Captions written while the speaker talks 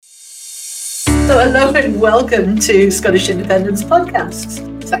So hello and welcome to Scottish Independence Podcasts.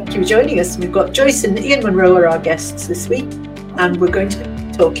 Thank you for joining us. We've got Joyce and Ian Munro are our guests this week, and we're going to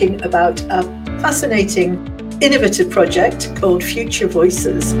be talking about a fascinating, innovative project called Future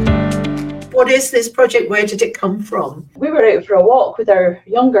Voices. What is this project? Where did it come from? We were out for a walk with our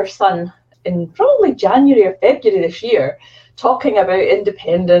younger son in probably January or February this year, talking about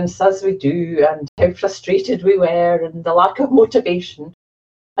independence as we do and how frustrated we were and the lack of motivation.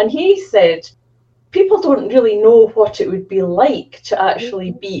 And he said, people don't really know what it would be like to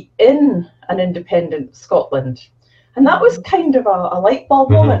actually be in an independent Scotland. And that was kind of a light bulb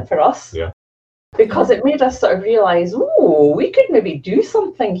moment for us. Yeah. Because it made us sort of realise, we could maybe do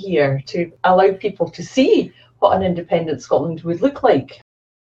something here to allow people to see what an independent Scotland would look like.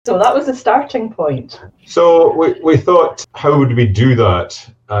 So that was the starting point. So we thought, how would we do that?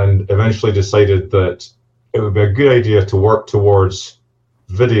 And eventually decided that it would be a good idea to work towards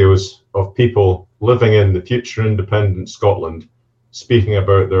videos of people living in the future independent Scotland, speaking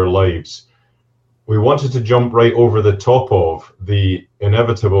about their lives. We wanted to jump right over the top of the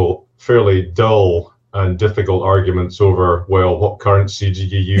inevitable, fairly dull and difficult arguments over, well, what currency do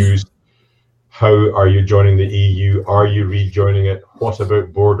you use? How are you joining the EU? Are you rejoining it? What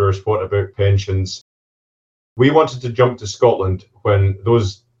about borders? What about pensions? We wanted to jump to Scotland when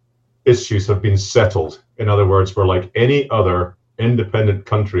those issues have been settled. In other words, we're like any other independent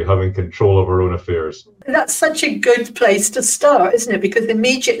country having control of our own affairs. That's such a good place to start, isn't it? Because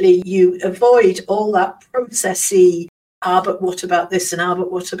immediately you avoid all that processy, but what about this and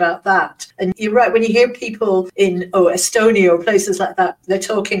but what about that? And you're right, when you hear people in Estonia or places like that, they're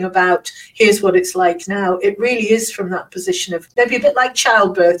talking about here's what it's like now. It really is from that position of maybe a bit like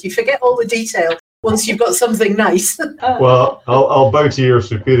childbirth. You forget all the detail once you've got something nice. Well, I'll bow to your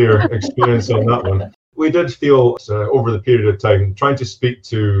superior experience on that one. We did feel over the period of time trying to speak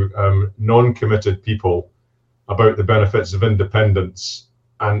to non-committed people about the benefits of independence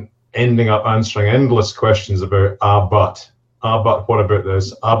and ending up answering endless questions about but what about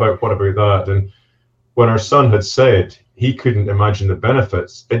this, what about that. And when our son had said he couldn't imagine the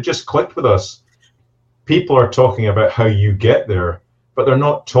benefits, it just clicked with us. People are talking about how you get there, but they're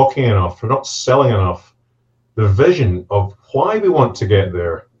not talking enough, they're not selling enough the vision of why we want to get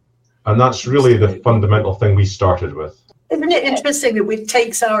there. And that's really the fundamental thing we started with. Isn't it interesting that it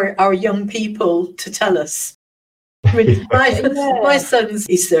takes our young people to tell us? I mean, my son's,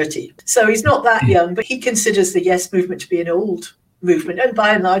 he's 30, so he's not that young, but he considers the Yes movement to be an old movement. And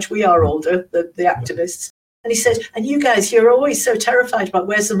by and large, we are older, the activists. And he says, and you guys, you're always so terrified about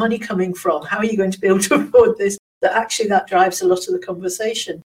where's the money coming from? How are you going to be able to afford this? That actually that drives a lot of the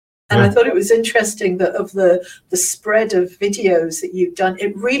conversation. And I thought it was interesting that of the spread of videos that you've done,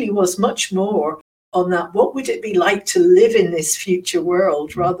 it really was much more on that. What would it be like to live in this future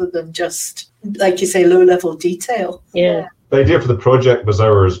world rather than just, like you say, low-level detail? Yeah. The idea for the project was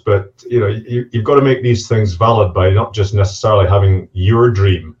ours, but you've got to make these things valid by not just necessarily having your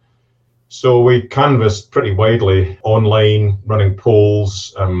dream. So we canvassed pretty widely online, running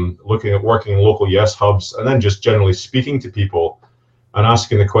polls, looking at working in local Yes hubs, and then just generally speaking to people and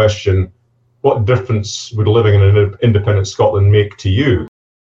asking the question, what difference would living in an independent Scotland make to you?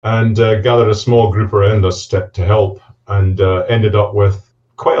 And gathered a small group around us to help, and ended up with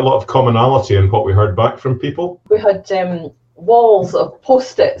quite a lot of commonality in what we heard back from people. We had walls of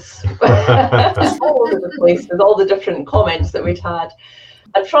Post-its all over the place with all the different comments that we'd had.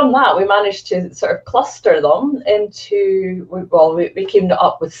 And from that, we managed to sort of cluster them into, we came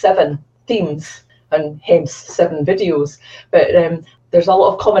up with 7 themes and hence 7 videos. But there's a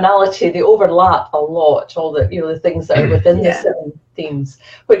lot of commonality. They overlap a lot, all the the things that are within the 7 themes,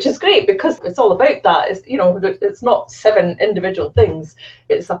 which is great because it's all about that. It's it's not 7 individual things.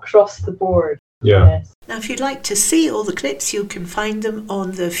 It's across the board. Yeah. Yes. Now, if you'd like to see all the clips, you can find them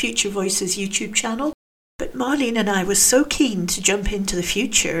on the Future Voices YouTube channel. But Marlene and I were so keen to jump into the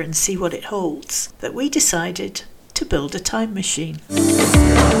future and see what it holds that we decided to build a time machine.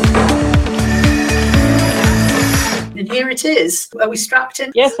 And here it is. Are we strapped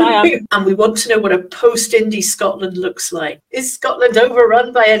in? Yes, I am. And we want to know what a post-Indie Scotland looks like. Is Scotland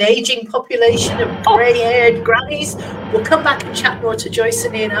overrun by an ageing population of grey-haired grannies? We'll come back and chat more to Joyce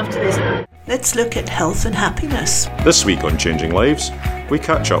and Ian after this. Let's look at health and happiness. This week on Changing Lives, we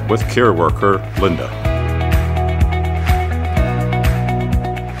catch up with care worker Linda.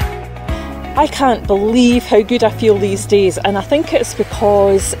 I can't believe how good I feel these days, and I think it's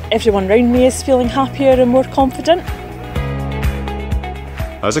because everyone around me is feeling happier and more confident.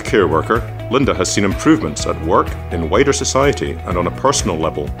 As a care worker, Linda has seen improvements at work, in wider society and on a personal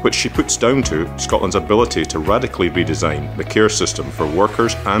level, which she puts down to Scotland's ability to radically redesign the care system for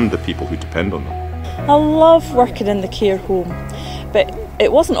workers and the people who depend on them. I love working in the care home, but it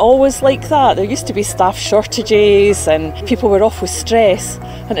wasn't always like that. There used to be staff shortages and people were off with stress,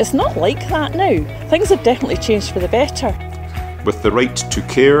 and it's not like that now. Things have definitely changed for the better. With the right to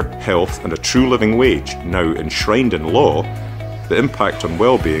care, health and a true living wage now enshrined in law, the impact on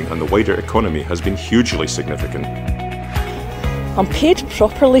well-being and the wider economy has been hugely significant. I'm paid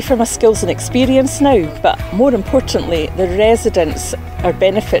properly for my skills and experience now, but more importantly, the residents are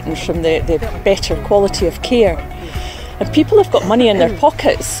benefiting from the better quality of care. And people have got money in their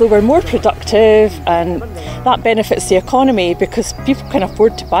pockets, so we're more productive, and that benefits the economy because people can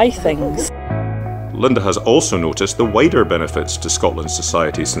afford to buy things. Linda has also noticed the wider benefits to Scotland's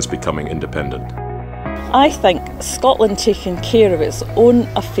society since becoming independent. I think Scotland taking care of its own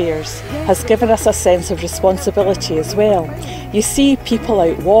affairs has given us a sense of responsibility as well. You see people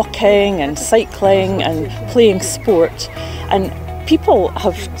out walking and cycling and playing sport, and people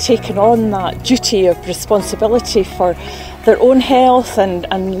have taken on that duty of responsibility for their own health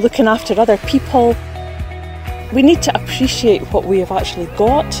and looking after other people. We need to appreciate what we have actually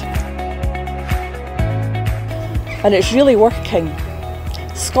got. And it's really working.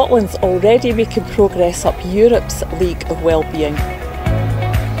 Scotland's already making progress up Europe's league of well-being.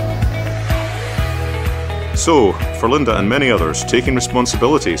 So, for Linda and many others, taking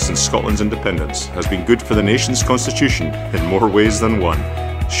responsibility since Scotland's independence has been good for the nation's constitution in more ways than one.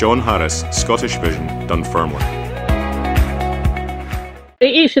 Sean Harris, Scottish Vision, Dunfermline. In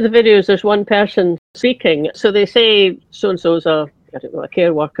each of the videos there's one person speaking, so they say so-and-so's a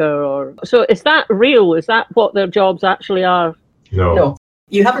care worker, or so is that real? Is that what their jobs actually are? No.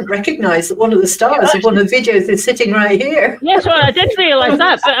 You haven't recognised that one of the stars of one of the videos is sitting right here. Yes, well, I did realise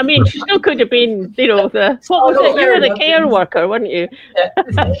that, but I mean, she still could have been, you were the care worker, weren't you?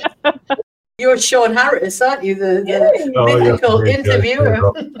 Yeah. You're Sean Harris, aren't you? The mythical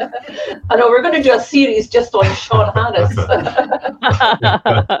interviewer. I know, we're going to do a series just on Sean Harris.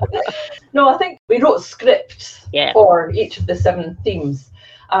 No, I think we wrote scripts for each of the 7 themes.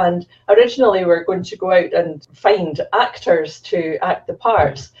 And originally we were going to go out and find actors to act the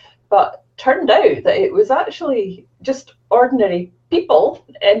parts, but turned out that it was actually just ordinary people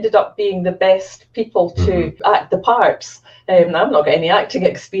ended up being the best people to act the parts. I've not got any acting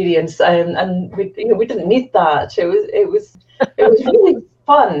experience, and we didn't need that. It was really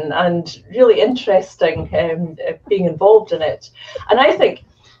fun and really interesting being involved in it. And I think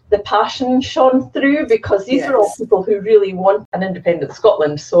the passion shone through because these are all people who really want an independent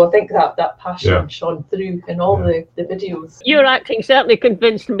Scotland. So I think that passion shone through in all the videos. Your acting certainly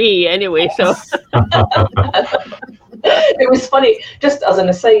convinced me anyway, so. It was funny, just as an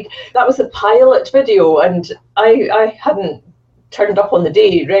aside, that was the pilot video and I hadn't turned up on the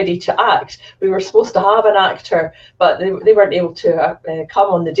day ready to act. We were supposed to have an actor, but they weren't able to come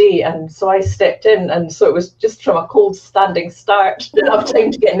on the day, and so I stepped in, and so it was just from a cold standing start. Didn't have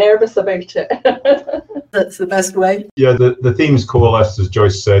time to get nervous about it. That's the best way. Yeah, the themes coalesced, as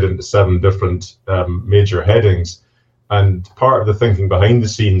Joyce said, into 7 different major headings, and part of the thinking behind the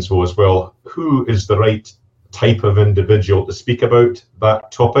scenes was, well, who is the right type of individual to speak about that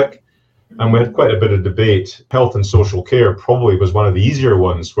topic? And we had quite a bit of debate. Health and social care probably was one of the easier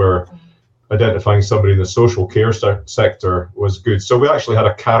ones, where identifying somebody in the social care sector was good. So we actually had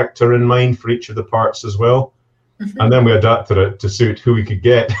a character in mind for each of the parts as well. And then we adapted it to suit who we could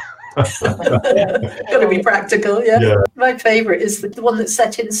get. Got to be practical, yeah. My favourite is the one that's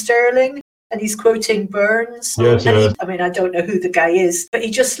set in Stirling, and he's quoting Burns. Yes. I mean, I don't know who the guy is, but he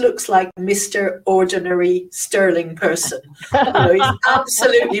just looks like Mr. Ordinary Stirling person. He's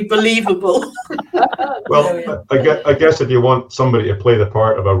absolutely believable. Well, I guess if you want somebody to play the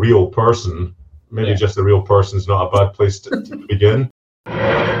part of a real person, maybe just a real person's not a bad place to begin.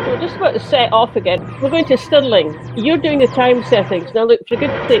 We're just about to set off again. We're going to Stirling. You're doing the time settings. Now look, it's good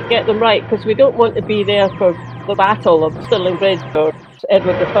to get them right, because we don't want to be there for the battle of Stirling Bridge or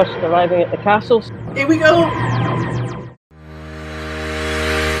Edward I arriving at the castles. Here we go.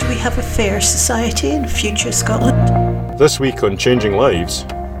 Do we have a fair society in future Scotland? This week on Changing Lives,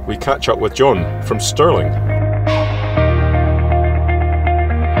 we catch up with John from Stirling.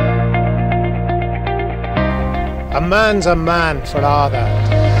 A man's a man for a'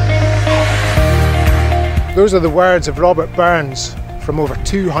 that. Those are the words of Robert Burns from over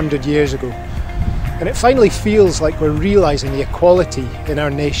 200 years ago. And it finally feels like we're realising the equality in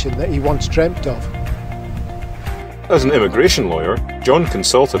our nation that he once dreamt of. As an immigration lawyer, John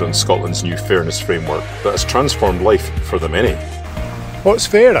consulted on Scotland's new fairness framework that has transformed life for the many. What's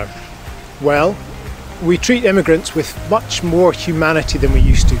fairer? Well, we treat immigrants with much more humanity than we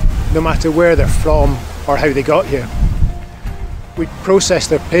used to, no matter where they're from or how they got here. We process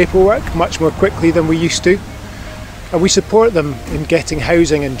their paperwork much more quickly than we used to, and we support them in getting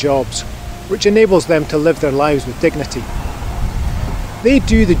housing and jobs, which enables them to live their lives with dignity. They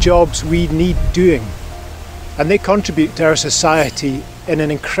do the jobs we need doing, and they contribute to our society in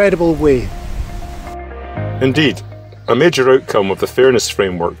an incredible way. Indeed, a major outcome of the fairness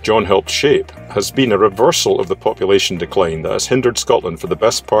framework John helped shape has been a reversal of the population decline that has hindered Scotland for the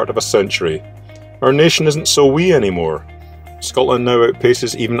best part of a century. Our nation isn't so wee anymore. Scotland now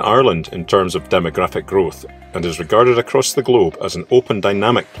outpaces even Ireland in terms of demographic growth and is regarded across the globe as an open,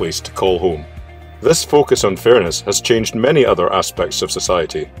 dynamic place to call home. This focus on fairness has changed many other aspects of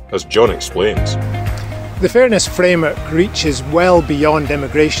society, as John explains. The fairness framework reaches well beyond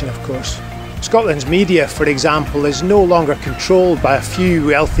immigration, of course. Scotland's media, for example, is no longer controlled by a few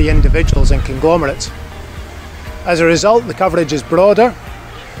wealthy individuals and conglomerates. As a result, the coverage is broader,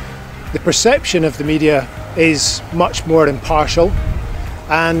 the perception of the media is much more impartial,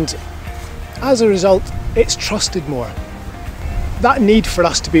 and as a result, it's trusted more. That need for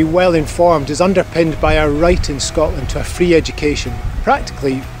us to be well informed is underpinned by our right in Scotland to a free education,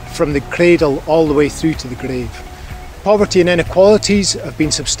 practically from the cradle all the way through to the grave. Poverty and inequalities have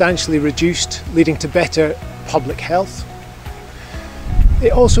been substantially reduced, leading to better public health.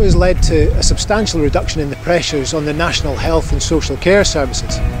 It also has led to a substantial reduction in the pressures on the national health and social care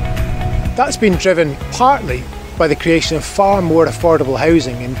services. That's been driven partly by the creation of far more affordable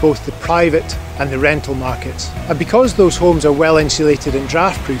housing in both the private and the rental markets. And because those homes are well insulated and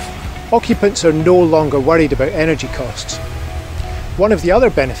draft-proof, occupants are no longer worried about energy costs. One of the other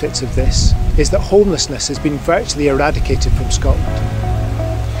benefits of this is that homelessness has been virtually eradicated from Scotland.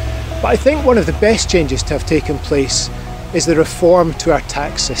 But I think one of the best changes to have taken place is the reform to our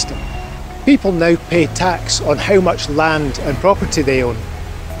tax system. People now pay tax on how much land and property they own.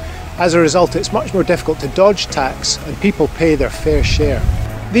 As a result, it's much more difficult to dodge tax and people pay their fair share.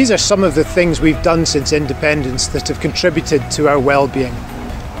 These are some of the things we've done since independence that have contributed to our well-being.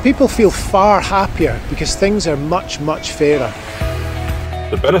 People feel far happier because things are much, much fairer.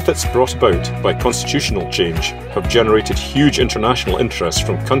 The benefits brought about by constitutional change have generated huge international interest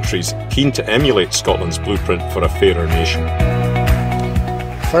from countries keen to emulate Scotland's blueprint for a fairer nation.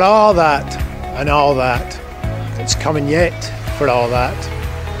 For all that, and all that, it's coming yet for all that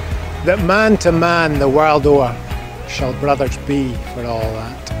man to man the world o'er shall brothers be for all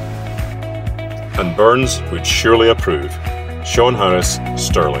that. And Burns would surely approve. Sean Harris,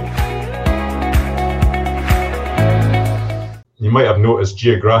 Stirling. You might have noticed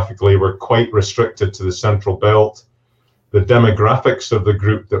geographically we're quite restricted to the Central Belt. The demographics of the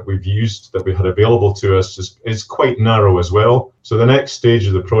group that we've used, that we had available to us, is quite narrow as well. So the next stage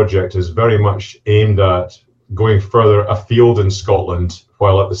of the project is very much aimed at going further afield in Scotland,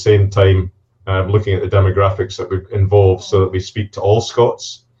 while at the same time looking at the demographics that we involve so that we speak to all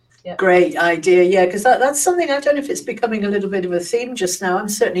Scots. Yeah. Great idea, yeah, because that's something, I don't know if it's becoming a little bit of a theme just now. I'm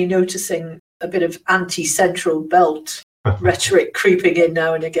certainly noticing a bit of anti-Central Belt rhetoric creeping in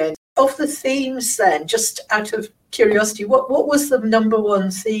now and again. Of the themes then, just out of curiosity, what was the number one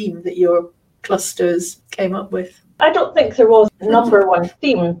theme that your clusters came up with? I don't think there was a number one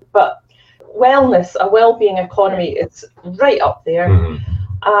theme, but wellness, a well-being economy, is right up there.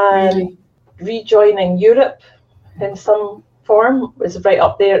 And rejoining Europe in some form is right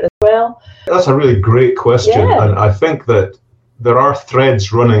up there as well. That's a really great question, and I think that there are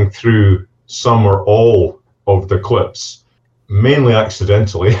threads running through some or all of the clips, mainly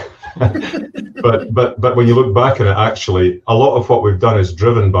accidentally. but when you look back on it, actually, a lot of what we've done is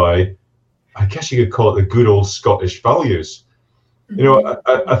driven by, I guess you could call it, the good old Scottish values. You know,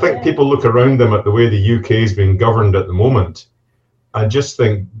 I think people look around them at the way the UK is being governed at the moment and just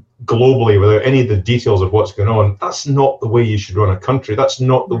think globally, without any of the details of what's going on, that's not the way you should run a country. That's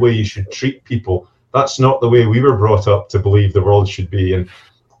not the way you should treat people. That's not the way we were brought up to believe the world should be. And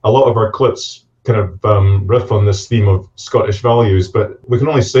a lot of our clips kind of riff on this theme of Scottish values, but we can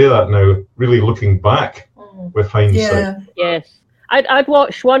only say that now, really looking back with hindsight. Yeah. Yes. I'd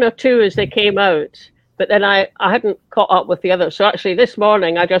watched one or two as they came out, but then I hadn't caught up with the others. So actually this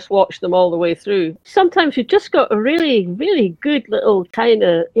morning I just watched them all the way through. Sometimes you just got a really, really good little kind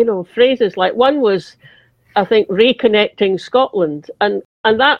of, phrases. Like one was, I think, reconnecting Scotland. And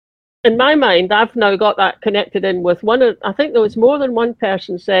that, in my mind, I've now got that connected in with I think there was more than one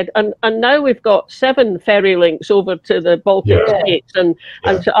person said, and now we've got 7 ferry links over to the Baltic states and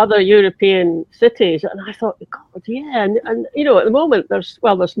to other European cities. And I thought, God, yeah. And at the moment, there's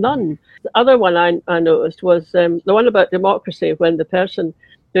none. The other one I noticed was the one about democracy, when the person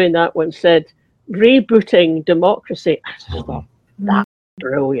doing that one, said, rebooting democracy. I just thought, that's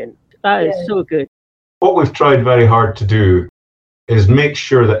brilliant. That is so good. What we've tried very hard to do is make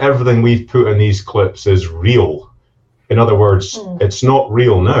sure that everything we've put in these clips is real. In other words, it's not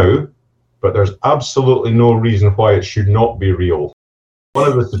real now, but there's absolutely no reason why it should not be real. One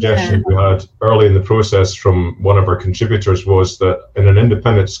of the suggestions we had early in the process from one of our contributors was that in an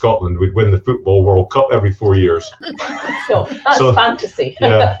independent Scotland, we'd win the Football World Cup every 4 years. So that's fantasy.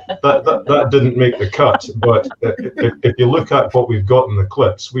 That didn't make the cut. But if you look at what we've got in the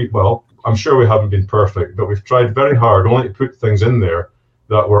clips, I'm sure we haven't been perfect, but we've tried very hard only to put things in there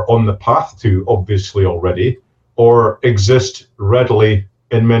that we're on the path to, obviously already, or exist readily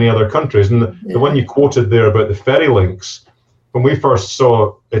in many other countries. And the one you quoted there about the ferry links, when we first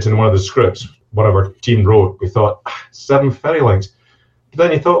saw it in one of the scripts, one of our team wrote, we thought, 7 ferry links. But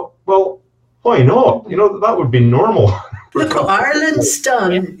then you thought, well, why not? That would be normal. Look what Ireland's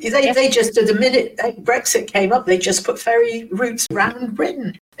done. They just, the minute Brexit came up, they just put ferry routes around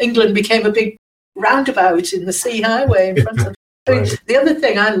Britain. England became a big roundabout in the Sea Highway in front of them. The other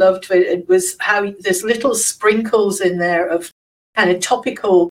thing I loved was how there's little sprinkles in there of kind of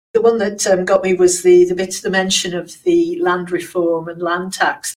topical. The one that got me was the mention of the land reform and land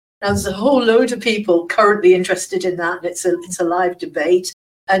tax. Now, there's a whole load of people currently interested in that. It's a live debate.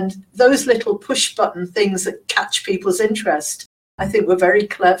 And those little push button things that catch people's interest, I think were very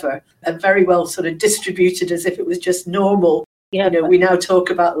clever and very well sort of distributed as if it was just normal. Yeah. We now talk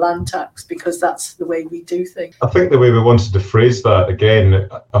about land tax because that's the way we do things. I think the way we wanted to phrase that, again,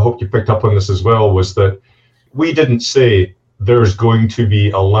 I hope you picked up on this as well, was that we didn't say there's going to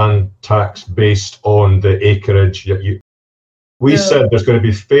be a land tax based on the acreage. We said there's going to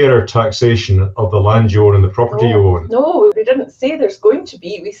be fairer taxation of the land you own and the property you own. No, we didn't say there's going to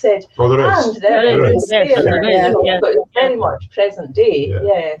be. We said, there is. And there is. But it's very much present day.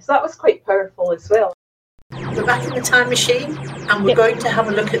 So that was quite powerful as well. We're back in the time machine and we're going to have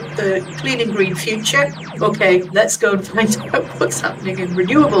a look at the clean and green future. Okay, let's go and find out what's happening in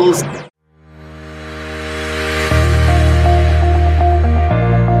renewables.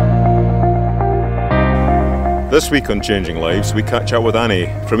 This week on Changing Lives, we catch up with Annie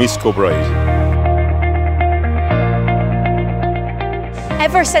from East Kilbride.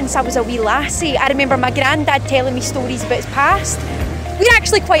 Ever since I was a wee lassie, I remember my granddad telling me stories about his past. We're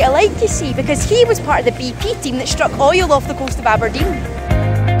actually quite alike, you see, because he was part of the BP team that struck oil off the coast of Aberdeen.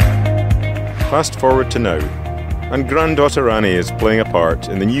 Fast forward to now, and granddaughter Annie is playing a part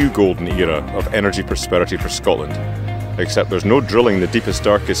in the new golden era of energy prosperity for Scotland. Except there's no drilling the deepest,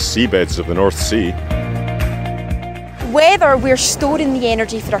 darkest seabeds of the North Sea. Whether we're storing the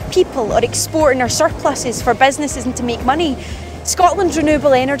energy for our people or exporting our surpluses for businesses and to make money, Scotland's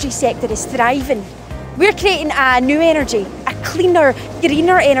renewable energy sector is thriving. We're creating a new energy, a cleaner,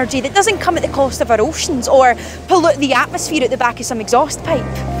 greener energy that doesn't come at the cost of our oceans or pollute the atmosphere at the back of some exhaust pipe.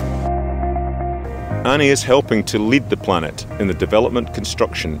 Annie is helping to lead the planet in the development,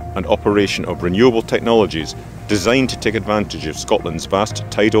 construction and operation of renewable technologies designed to take advantage of Scotland's vast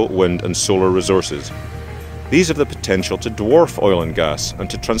tidal, wind and solar resources. These have the potential to dwarf oil and gas and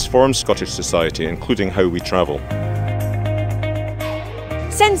to transform Scottish society, including how we travel.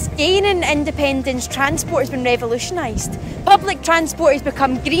 Since gaining independence, transport has been revolutionised. Public transport has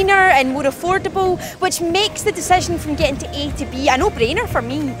become greener and more affordable, which makes the decision from getting to A to B a no-brainer for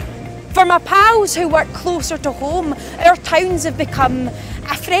me. For my pals who work closer to home, our towns have become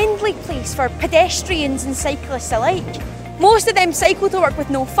a friendly place for pedestrians and cyclists alike. Most of them cycle to work with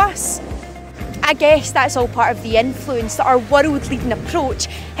no fuss. I guess that's all part of the influence that our world-leading approach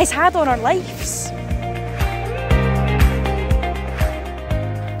has had on our lives.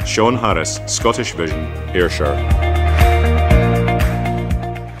 Sean Harris, Scottish Vision, Ayrshire.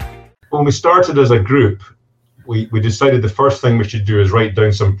 When we started as a group, we decided the first thing we should do is write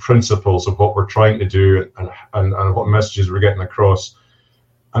down some principles of what we're trying to do and what messages we're getting across.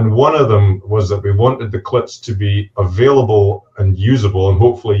 And one of them was that we wanted the clips to be available and usable and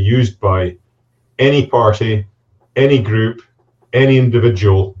hopefully used by any party, any group, any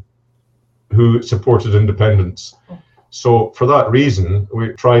individual who supported independence. So for that reason, we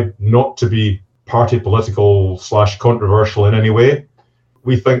tried not to be party political / controversial in any way.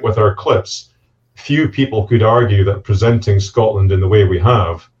 We think with our clips, few people could argue that presenting Scotland in the way we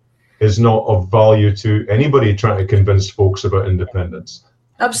have is not of value to anybody trying to convince folks about independence.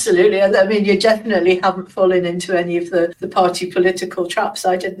 Absolutely. I mean, you definitely haven't fallen into any of the party political traps,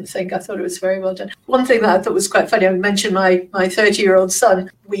 I didn't think. I thought it was very well done. One thing that I thought was quite funny, I mentioned my 30-year-old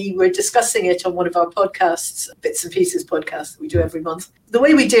son. We were discussing it on one of our podcasts, Bits and Pieces podcast that we do every month. The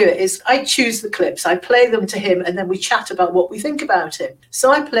way we do it is I choose the clips, I play them to him, and then we chat about what we think about it.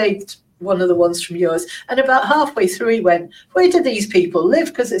 So I played one of the ones from yours, and about halfway through he went, where do these people live?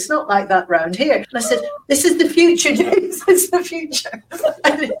 Because it's not like that round here. And I said, this is the future, James, it's the future.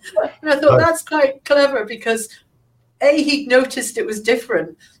 And I thought that's quite clever, because A, he noticed it was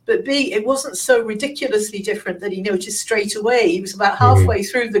different, but B, it wasn't so ridiculously different that he noticed straight away. He was about halfway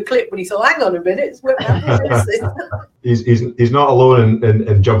through the clip when he thought, hang on a minute, he's not alone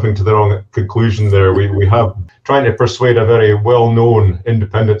in jumping to the wrong conclusion there. We have trying to persuade a very well-known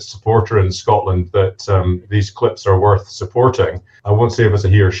independent supporter in Scotland that these clips are worth supporting. I won't say if it's a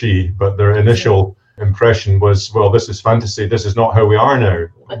he or she, but their initial impression was, well, this is fantasy. This is not how we are now.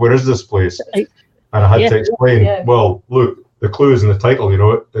 Where is this place? And I had to explain, well, look, the clue is in the title,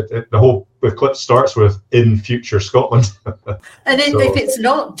 the clip starts with "in future Scotland." And if it's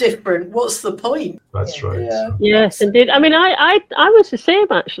not different, what's the point? That's right. Yeah. Yes, indeed. I mean, I was the same,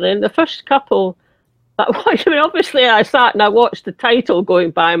 actually. In the first couple that I watched, I mean, obviously I sat and I watched the title going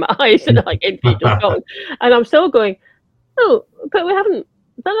by my eyes, and like "in future Scotland," and I'm still going, oh, but we haven't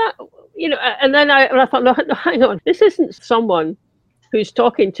done that, and then I thought, no, hang on, this isn't someone who's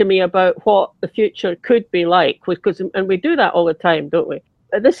talking to me about what the future could be like, and we do that all the time, don't we?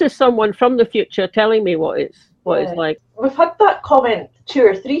 This is someone from the future telling me what it's like. We've had that comment 2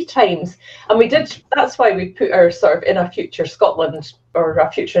 or 3 times, and that's why we put our sort of in a future Scotland or a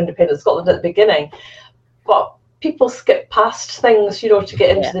future independent Scotland at the beginning. But people skip past things, to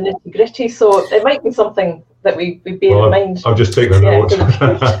get into the nitty gritty. So it might be something that we bear in mind. I'll just take the note.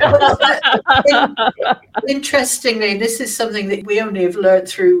 Interestingly, this is something that we only have learned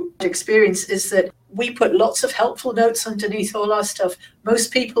through experience, is that we put lots of helpful notes underneath all our stuff.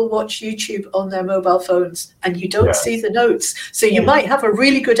 Most people watch YouTube on their mobile phones, and you don't see the notes. So you might have a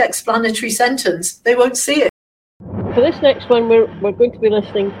really good explanatory sentence. They won't see it. For this next one, we're going to be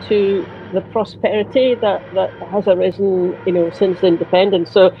listening to the prosperity that has arisen, since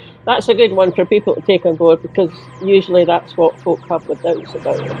independence. So that's a good one for people to take on board, because usually that's what folk have the doubts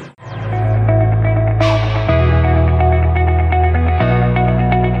about it.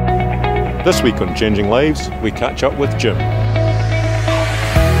 This week on Changing Lives, we catch up with Jim.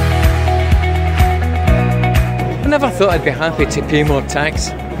 I never thought I'd be happy to pay more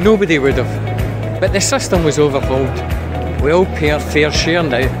tax. Nobody would have. But the system was overhauled. We all pay our fair share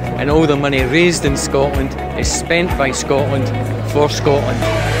now, and all the money raised in Scotland is spent by Scotland for Scotland.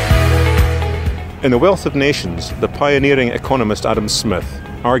 In The Wealth of Nations, the pioneering economist Adam Smith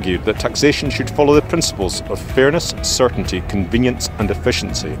argued that taxation should follow the principles of fairness, certainty, convenience and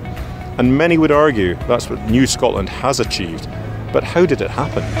efficiency. And many would argue that's what New Scotland has achieved. But how did it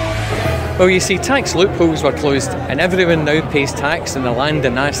happen? Well, you see, tax loopholes were closed, and everyone now pays tax on the land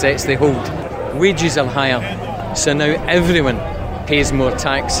and assets they hold. Wages are higher, so now everyone pays more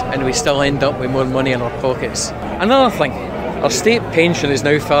tax, and we still end up with more money in our pockets. Another thing, our state pension is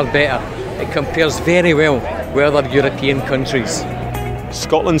now far better. It compares very well with other European countries.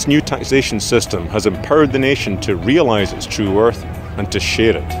 Scotland's new taxation system has empowered the nation to realise its true worth and to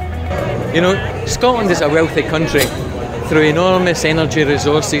share it. Scotland is a wealthy country through enormous energy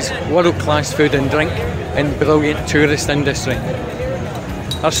resources, world-class food and drink, and brilliant tourist industry.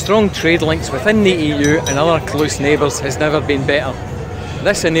 Our strong trade links within the EU and other close neighbours has never been better.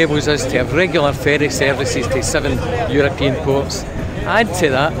 This enables us to have regular ferry services to 7 European ports. Add to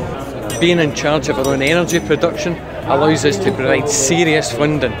that, being in charge of our own energy production allows us to provide serious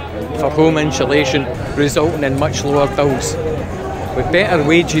funding for home insulation, resulting in much lower bills. With better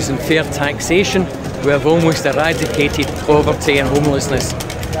wages and fair taxation, we have almost eradicated poverty and homelessness.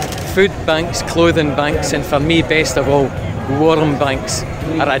 Food banks, clothing banks, and for me, best of all, warm banks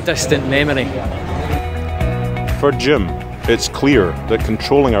are a distant memory. For Jim, it's clear that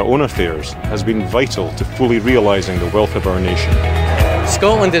controlling our own affairs has been vital to fully realising the wealth of our nation.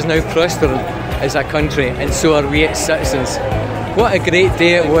 Scotland is now prospering as a country, and so are we its citizens. What a great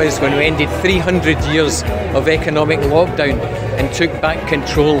day it was when we ended 300 years of economic lockdown and took back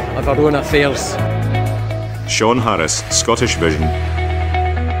control of our own affairs. Sean Harris, Scottish Vision.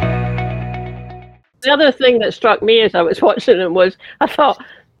 The other thing that struck me as I was watching it was, I thought,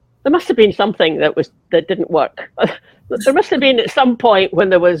 there must have been something that didn't work. There must have been at some point when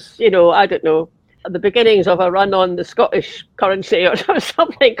there was, I don't know, the beginnings of a run on the Scottish currency or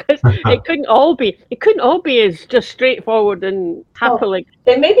something, because it couldn't all be as just straightforward and happily.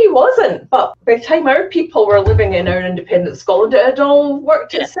 It maybe wasn't, but by the time our people were living in our independent Scotland, it had all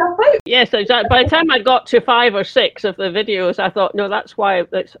worked itself out. Yes, exactly. By the time I got to 5 or 6 of the videos, I thought, no, that's why,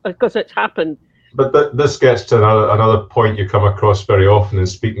 because it's happened. But this gets to another point you come across very often in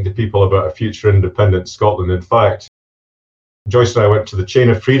speaking to people about a future independent Scotland. In fact, Joyce and I went to the Chain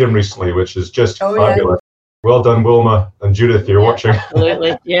of Freedom recently, which is just fabulous. Yeah. Well done, Wilma and Judith, you're watching.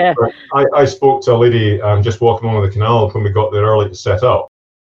 Absolutely, yeah. I spoke to a lady just walking along the canal when we got there early to set up.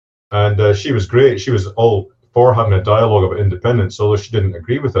 And she was great. She was all for having a dialogue about independence, although she didn't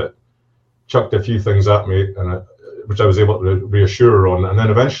agree with it. Chucked a few things at me, which I was able to reassure her on. And then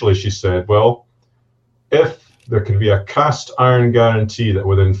eventually she said, well, if there can be a cast iron guarantee that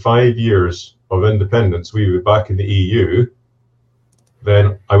within 5 years of independence we would be back in the EU,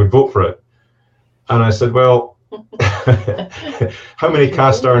 then I would vote for it. And I said, well, how many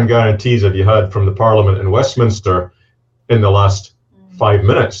cast iron guarantees have you had from the Parliament in Westminster in the last 5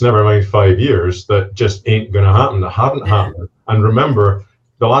 minutes, never mind 5 years, that just ain't going to happen, that haven't happened? And remember,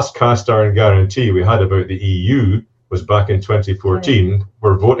 the last cast iron guarantee we had about the EU was back in 2014,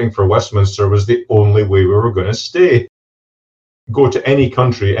 where voting for Westminster was the only way we were going to stay. Go to any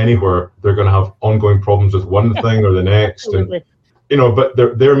country, anywhere, they're going to have ongoing problems with one thing or the next. And, but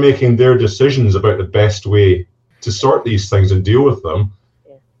they're making their decisions about the best way to sort these things and deal with them,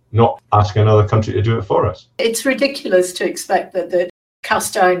 not asking another country to do it for us. It's ridiculous to expect that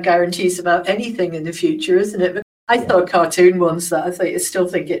cast iron guarantees about anything in the future, isn't it? But I saw a cartoon once that I still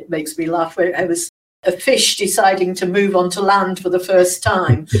think it makes me laugh, where it was a fish deciding to move onto land for the first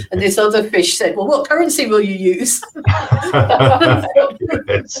time, and this other fish said, well, what currency will you use? That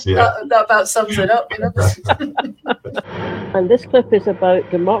about sums it up, And this clip is about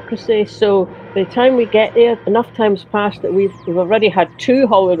democracy. So by the time we get there, enough time's passed that we've already had 2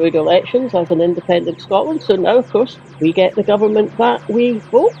 Holyrood elections as an independent Scotland. So now, of course, we get the government that we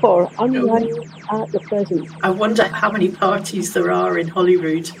vote for, unlike at the present. I wonder how many parties there are in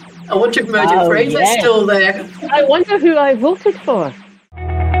Holyrood. I wonder if Murdo Fraser's still there. I wonder who I voted for.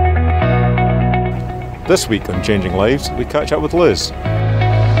 This week on Changing Lives, we catch up with Liz.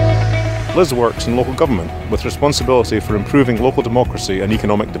 Liz works in local government with responsibility for improving local democracy and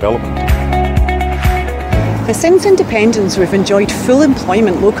economic development. Since independence, we've enjoyed full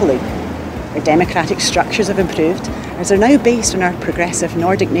employment locally. Our democratic structures have improved, as they're now based on our progressive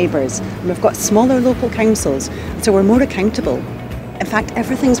Nordic neighbours, and we've got smaller local councils, so we're more accountable. In fact,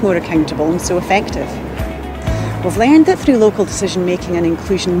 everything's more accountable and so effective. We've learned that through local decision making and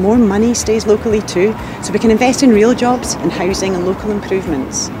inclusion, more money stays locally too, so we can invest in real jobs and housing and local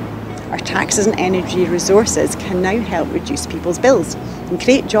improvements. Our taxes and energy resources can now help reduce people's bills and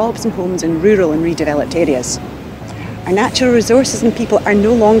create jobs and homes in rural and redeveloped areas. Our natural resources and people are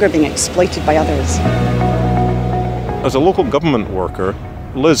no longer being exploited by others. As a local government worker,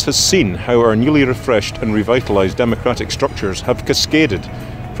 Liz has seen how our newly refreshed and revitalised democratic structures have cascaded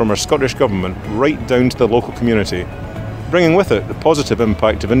from our Scottish Government right down to the local community, bringing with it the positive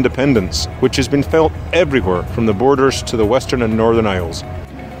impact of independence, which has been felt everywhere from the borders to the Western and Northern Isles.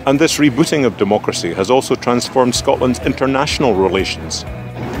 And this rebooting of democracy has also transformed Scotland's international relations.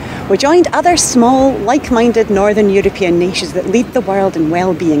 We joined other small, like-minded Northern European nations that lead the world in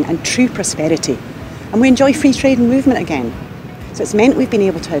well-being and true prosperity. And we enjoy free trade and movement again. So it's meant we've been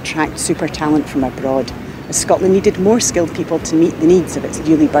able to attract super talent from abroad, as Scotland needed more skilled people to meet the needs of its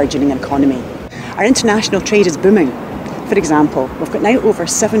newly burgeoning economy. Our international trade is booming. For example, we've got now over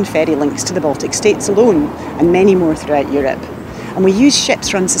 7 ferry links to the Baltic states alone, and many more throughout Europe. And we use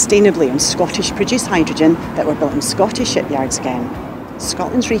ships run sustainably on Scottish-produced hydrogen that were built in Scottish shipyards again.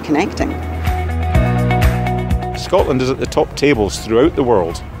 Scotland's reconnecting. Scotland is at the top tables throughout the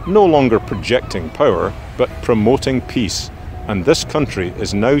world, no longer projecting power, but promoting peace. And this country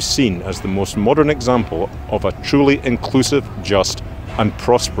is now seen as the most modern example of a truly inclusive, just and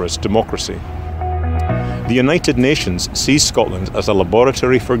prosperous democracy. The United Nations sees Scotland as a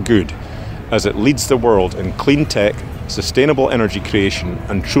laboratory for good, as it leads the world in clean tech, sustainable energy creation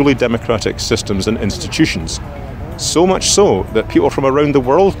and truly democratic systems and institutions. So much so that people from around the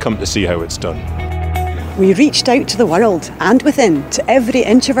world come to see how it's done. We reached out to the world and within, to every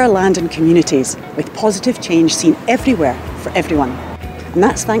inch of our land and communities, with positive change seen everywhere for everyone. And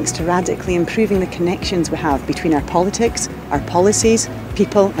that's thanks to radically improving the connections we have between our politics, our policies,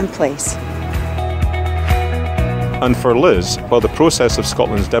 people and place. And for Liz, while the process of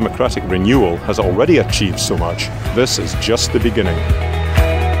Scotland's democratic renewal has already achieved so much, this is just the beginning.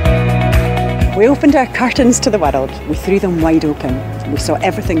 We opened our curtains to the world, we threw them wide open, and we saw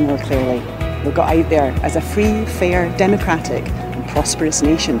everything more clearly. we got out there as a free, fair, democratic and prosperous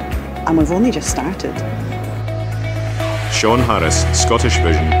nation. And we've only just started. Sean Harris, Scottish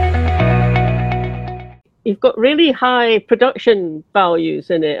Vision. You've got really high production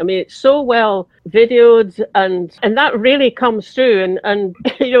values in it. I mean, it's so well videoed, and that really comes through. And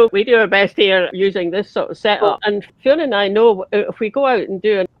you know, we do our best here using this sort of setup. And Fiona and I know if we go out and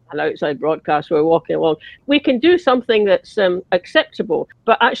do an outside broadcast where we're walking along, we can do something that's acceptable.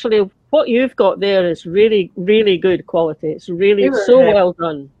 But actually, what you've got there is really, really good quality. It's really so well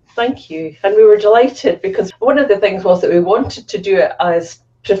done. Thank you. And we were delighted because one of the things was that we wanted to do it as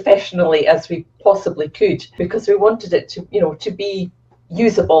professionally as we possibly could, because we wanted it to, you know, to be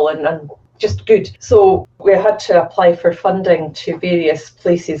usable and just good. So we had to apply for funding to various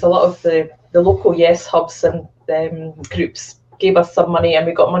places. A lot of the local Yes hubs and groups gave us some money, and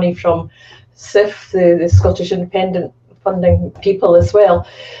we got money from SIF, the Scottish Independent funding people as well,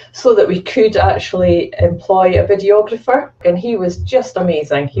 so that we could actually employ a videographer. And he was just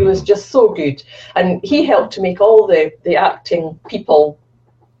amazing. He was just so good. And he helped to make all the acting people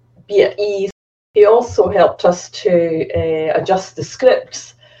be at ease. He also helped us to adjust the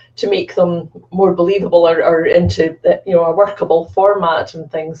scripts to make them more believable or into a workable format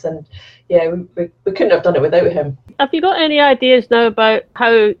and things. And yeah, we couldn't have done it without him. Have you got any ideas now about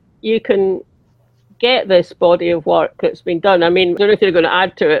how you can get this body of work that's been done? I mean, I don't know if you're going to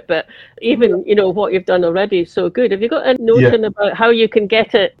add to it, but even, you know, what you've done already is so good. Have you got a notion about how you can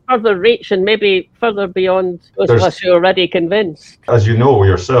get it further reach and maybe further beyond those of us who are already convinced? As you know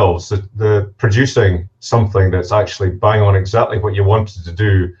yourselves, the producing something that's actually bang on exactly what you wanted to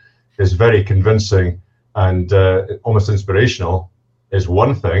do is very convincing and almost inspirational is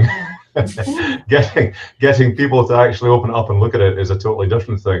one thing. Getting people to actually open up and look at it is a totally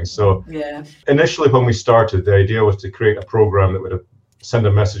different thing. So initially when we started, the idea was to create a program that would send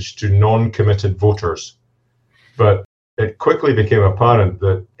a message to non-committed voters, but it quickly became apparent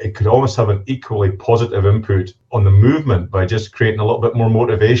that it could almost have an equally positive input on the movement by just creating a little bit more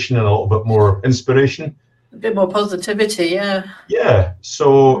motivation and a little bit more inspiration. A bit more positivity, Yeah.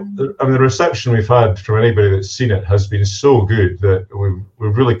 So, I mean, the reception we've had from anybody that's seen it has been so good that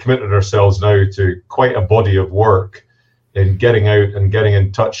we've really committed ourselves now to quite a body of work in getting out and getting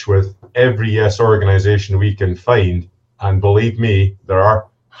in touch with every Yes organisation we can find. And believe me, there are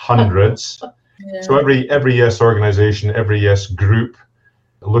hundreds. So every Yes organisation, every Yes group,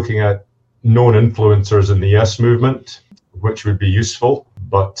 looking at known influencers in the Yes movement, which would be useful.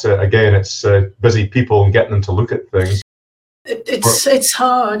 But again, it's busy people and getting them to look at things. It's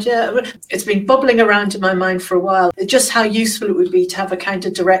hard, It's been bubbling around in my mind for a while, just how useful it would be to have a kind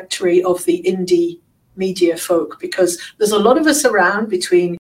of directory of the indie media folk, because there's a lot of us around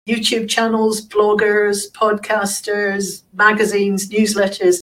between YouTube channels, bloggers, podcasters, magazines,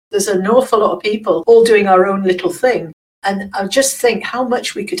 newsletters. There's an awful lot of people all doing our own little thing. And I just think how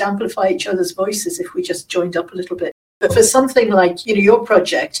much we could amplify each other's voices if we just joined up a little bit. But for something like, you know, your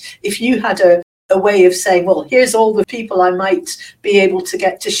project, if you had a way of saying, well, here's all the people I might be able to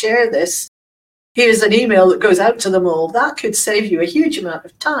get to share this, here's an email that goes out to them all, that could save you a huge amount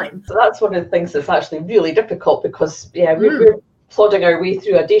of time. So that's one of the things that's actually really difficult because, we're plodding our way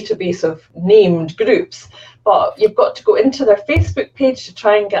through a database of named groups, but you've got to go into their Facebook page to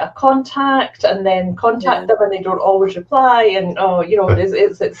try and get a contact and then contact them and they don't always reply. And,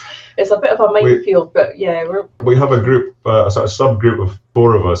 it's a bit of a minefield, but we have a group, a sort of subgroup of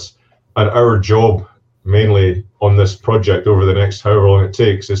 4 of us, and our job mainly on this project over the next however long it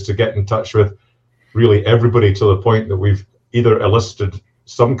takes is to get in touch with really everybody to the point that we've either elicited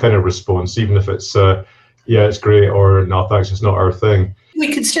some kind of response, even if it's it's great or no thanks, it's not our thing.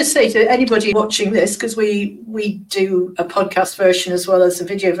 We could just say to anybody watching this, because we do a podcast version as well as a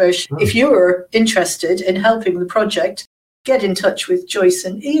video version, if you're interested in helping the project, get in touch with Joyce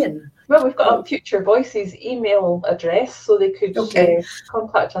and Ian. Well, we've got a Future Voices email address, so they could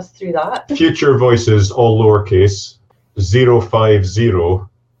contact us through that. Future Voices, all lowercase,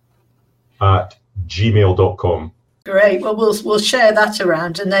 050@gmail.com. Great. Well, we'll share that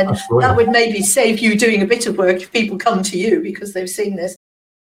around, and then that would maybe save you doing a bit of work if people come to you because they've seen this.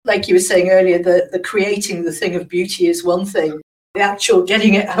 Like you were saying earlier, the creating the thing of beauty is one thing. The actual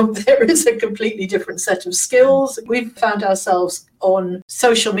getting it out there is a completely different set of skills. We've found ourselves on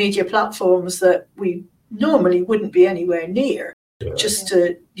social media platforms that we normally wouldn't be anywhere near, just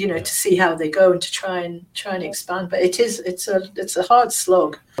to to see how they go and to try and expand. But it's a hard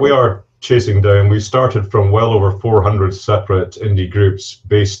slog. We are chasing down. We started from well over 400 separate indie groups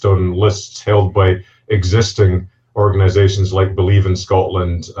based on lists held by existing organisations like Believe in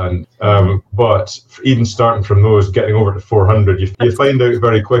Scotland, and but even starting from those, getting over to 400, you find out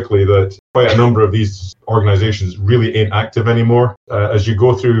very quickly that quite a number of these organisations really ain't active anymore. As you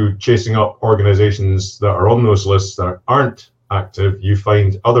go through chasing up organisations that are on those lists that aren't active, you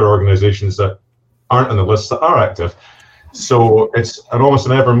find other organisations that aren't on the list that are active. So it's almost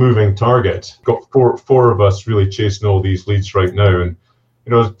an ever-moving target. Got four of us really chasing all these leads right now, and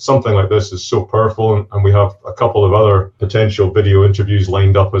something like this is so powerful, and we have a couple of other potential video interviews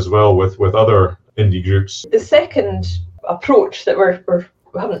lined up as well with other indie groups. The second approach that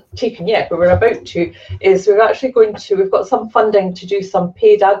we haven't taken yet, but we're about to, is we've got some funding to do some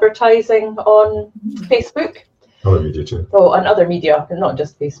paid advertising on Facebook. Other media too. Oh, and other media, and not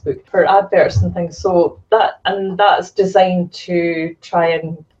just Facebook, for adverts and things. So that's designed to try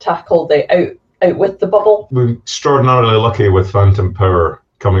and tackle the out with the bubble. We're extraordinarily lucky with Phantom Power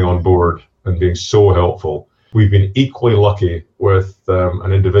coming on board and being so helpful. We've been equally lucky with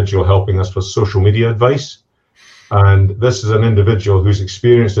an individual helping us with social media advice. And this is an individual whose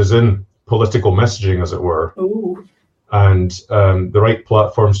experience is in political messaging, as it were. Ooh. And the right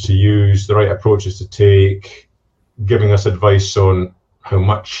platforms to use, the right approaches to take, giving us advice on how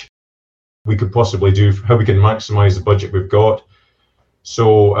much we could possibly do, how we can maximize the budget we've got.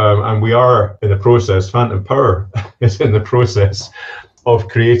 So, and we are in the process, Phantom Power is in the process of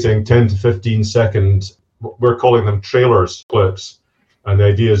creating 10 to 15 second, we're calling them trailers, clips. And the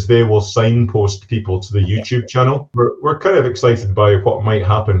idea is they will signpost people to the YouTube channel. We're kind of excited by what might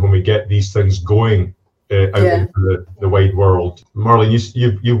happen when we get these things going out into the wide world. Marlene,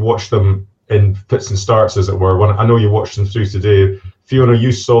 you've watched them in fits and starts, as it were. I know you watched them through today. Fiona,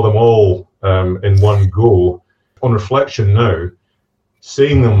 you saw them all in one go. On reflection now,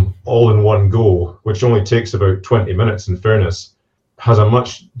 seeing them all in one go, which only takes about 20 minutes in fairness, has a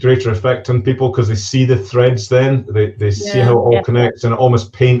much greater effect on people because they see the threads then, they see how it all connects, and it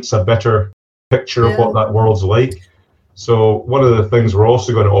almost paints a better picture of what that world's like. So one of the things we're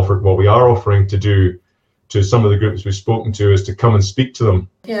also going to offer, we are offering to do to some of the groups we've spoken to, is to come and speak to them,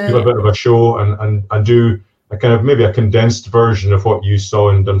 do a bit of a show and do a kind of maybe a condensed version of what you saw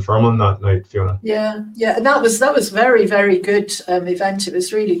in Dunfermline that night, Fiona. Yeah, and that was very, very good event. It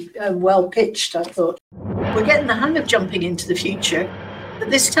was really well pitched, I thought. We're getting the hang of jumping into the future, but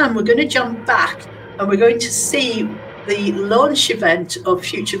this time we're going to jump back and we're going to see the launch event of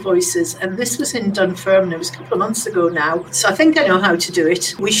Future Voices, and this was in Dunfermline. It was a couple of months ago now, so I think I know how to do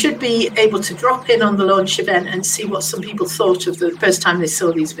it. We should be able to drop in on the launch event and see what some people thought of the first time they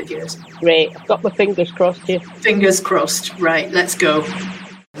saw these videos. Great, I've got my fingers crossed here. Fingers crossed. Right, let's go.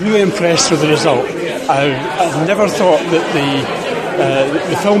 Really impressed with the result. I've never thought that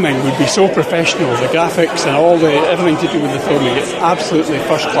the filming would be so professional. The graphics and everything to do with the filming, it's absolutely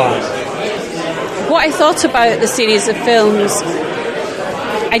first class. What I thought about the series of films,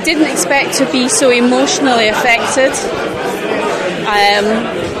 I didn't expect to be so emotionally affected.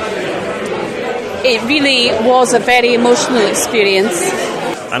 It really was a very emotional experience.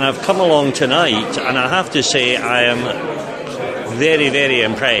 And I've come along tonight, and I have to say I am very, very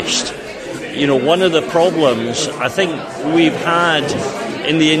impressed. One of the problems I think we've had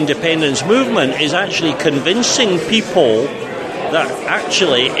in the independence movement is actually convincing people that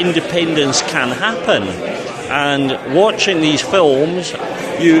actually independence can happen. And watching these films,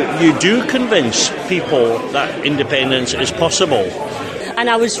 you do convince people that independence is possible. And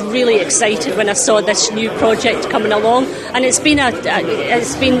I was really excited when I saw this new project coming along, and it's been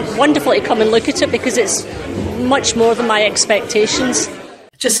wonderful to come and look at it because it's much more than my expectations.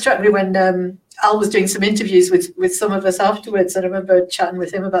 Just struck me when Al was doing some interviews with some of us afterwards, and I remember chatting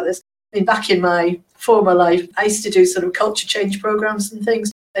with him about this. I mean, back in my former life, I used to do sort of culture change programs and things,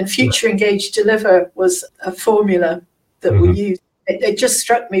 and Future Engage Deliver was a formula that we used. It just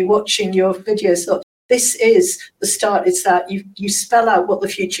struck me watching your videos. Thought, this is the start. It's that you spell out what the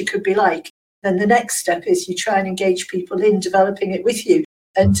future could be like. Then the next step is you try and engage people in developing it with you.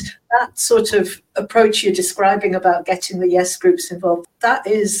 And that sort of approach you're describing about getting the yes groups involved, that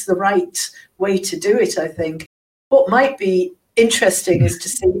is the right way to do it, I think. What might be interesting is to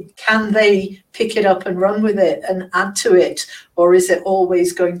see, can they pick it up and run with it and add to it, or is it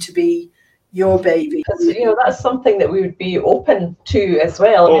always going to be your baby? Because that's something that we would be open to as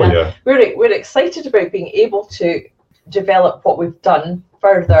well. We're excited about being able to develop what we've done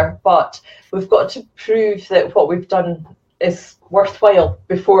further, but we've got to prove that what we've done is worthwhile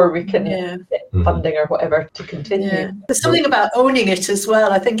before we can get funding or whatever to continue. There's something about owning it as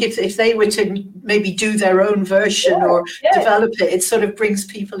well. I think if they were to maybe do their own version or develop it, it sort of brings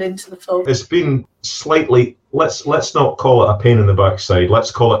people into the fold. It's been slightly, let's not call it a pain in the backside,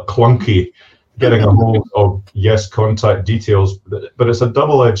 let's call it clunky getting a hold of Yes contact details, but it's a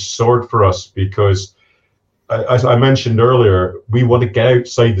double-edged sword for us because, as I mentioned earlier, we want to get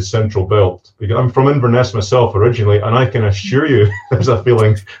outside the Central Belt. Because I'm from Inverness myself originally, and I can assure you there's a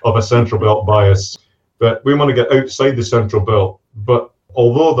feeling of a Central Belt bias. But we want to get outside the Central Belt. But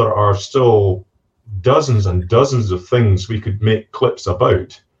although there are still dozens and dozens of things we could make clips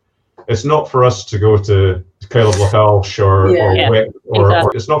about, it's not for us to go to Kyle Blachalsh or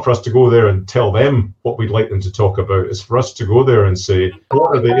it's not for us to go there and tell them what we'd like them to talk about. It's for us to go there and say,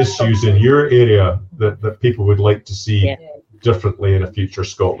 what are the issues in your area that people would like to see differently in a future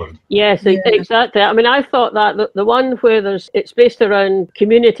Scotland? Yes, exactly. I mean, I thought that the one where it's based around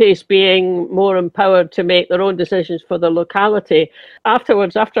communities being more empowered to make their own decisions for the locality.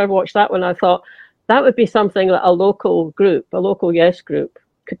 Afterwards, after I watched that one, I thought that would be something that a local Yes group,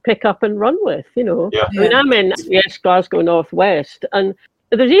 could pick up and run with, I mean, I'm in Yes Glasgow Northwest, and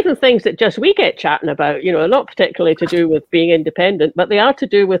there's even things that just we get chatting about, not particularly to do with being independent, but they are to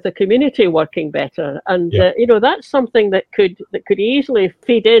do with the community working better. And that's something that could easily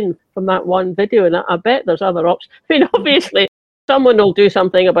feed in from that one video. And I bet there's other options. I mean, obviously, someone will do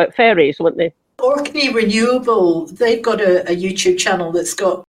something about ferries, won't they? Orkney Renewable, they've got a YouTube channel that's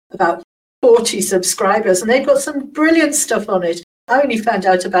got about 40 subscribers, and they've got some brilliant stuff on it. I only found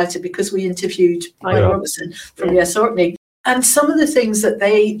out about it because we interviewed Mike Robertson from Yes Orkney. And some of the things that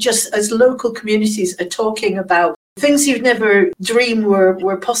they just as local communities are talking about, things you'd never dream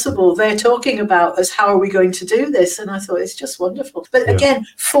were possible, they're talking about as how are we going to do this? And I thought it's just wonderful. But again,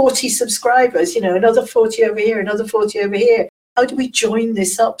 40 subscribers, another 40 over here, another 40 over here. How do we join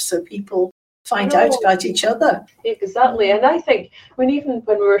this up so people find out about each other? Exactly. And I think, even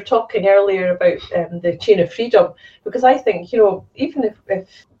when we were talking earlier about the chain of freedom, because I think, even if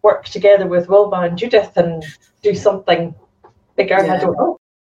work together with Wilma and Judith and do something bigger, I don't know.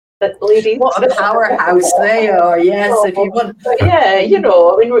 But ladies, what a powerhouse they are! Yes, if you want.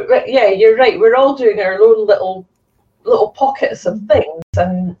 You're right. We're all doing our own little pockets of things,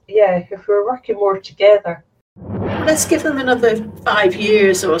 and if we're working more together. Let's give them another 5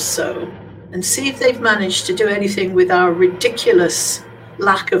 years or so and see if they've managed to do anything with our ridiculous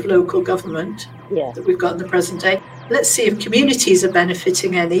lack of local government that we've got in the present day. Let's see if communities are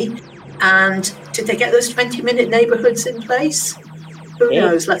benefiting any. And did they get those 20-minute neighbourhoods in place? Who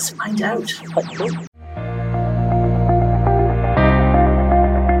knows? Let's find out.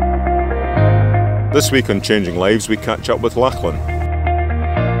 This week on Changing Lives, we catch up with Lachlan.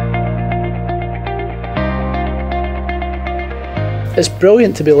 It's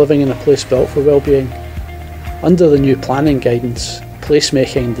brilliant to be living in a place built for well-being. Under the new planning guidance,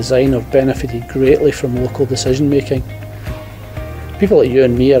 placemaking and design have benefited greatly from local decision making. People like you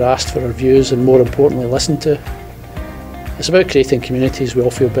and me are asked for our views and, more importantly, listened to. It's about creating communities we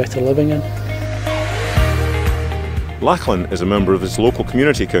all feel better living in. Lachlan is a member of his local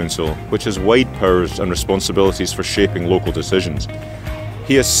community council, which has wide powers and responsibilities for shaping local decisions.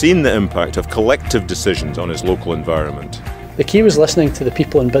 He has seen the impact of collective decisions on his local environment. The key was listening to the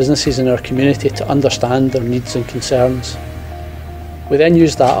people and businesses in our community to understand their needs and concerns. We then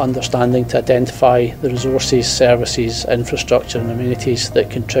used that understanding to identify the resources, services, infrastructure and amenities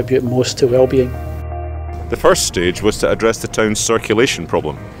that contribute most to well-being. The first stage was to address the town's circulation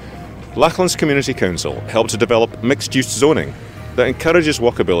problem. Lachlan's Community Council helped to develop mixed-use zoning that encourages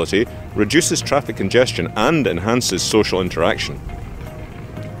walkability, reduces traffic congestion and enhances social interaction.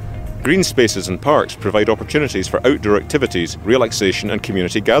 Green spaces and parks provide opportunities for outdoor activities, relaxation and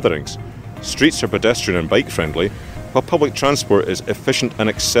community gatherings. Streets are pedestrian and bike friendly, while public transport is efficient and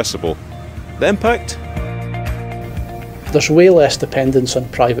accessible. The impact? There's way less dependence on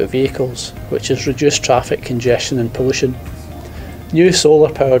private vehicles, which has reduced traffic congestion and pollution. New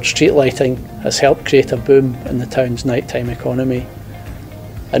solar-powered street lighting has helped create a boom in the town's nighttime economy.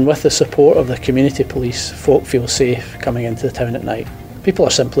 And with the support of the community police, folk feel safe coming into the town at night. People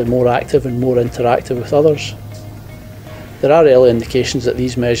are simply more active and more interactive with others. There are early indications that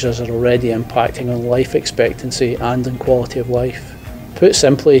these measures are already impacting on life expectancy and on quality of life. Put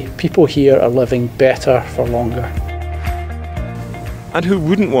simply, people here are living better for longer. And who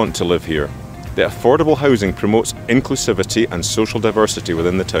wouldn't want to live here? The affordable housing promotes inclusivity and social diversity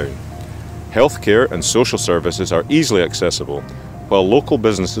within the town. Healthcare and social services are easily accessible, while local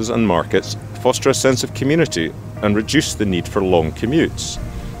businesses and markets foster a sense of community and reduce the need for long commutes.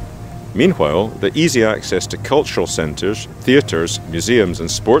 Meanwhile, the easy access to cultural centres, theatres, museums and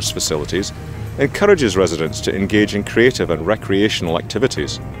sports facilities encourages residents to engage in creative and recreational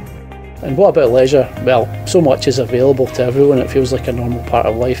activities. And what about leisure? Well, so much is available to everyone, it feels like a normal part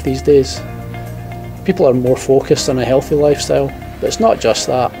of life these days. People are more focused on a healthy lifestyle, but it's not just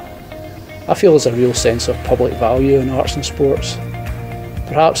that. I feel there's a real sense of public value in arts and sports.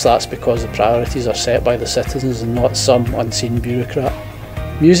 Perhaps that's because the priorities are set by the citizens and not some unseen bureaucrat.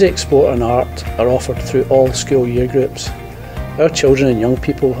 Music, sport and art are offered through all school year groups. Our children and young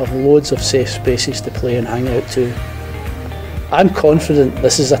people have loads of safe spaces to play and hang out to. I'm confident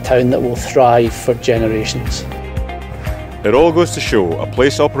this is a town that will thrive for generations. It all goes to show a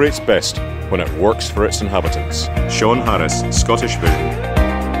place operates best when it works for its inhabitants. Sean Harris, Scottish Vision.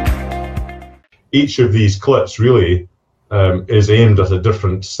 Each of these clips really is aimed at a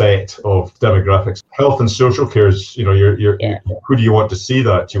different set of demographics. Health and social care is, who do you want to see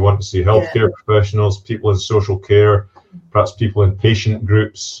that? Do you want to see healthcare professionals, people in social care, perhaps people in patient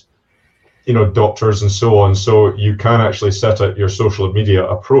groups, doctors and so on. So you can actually set out your social media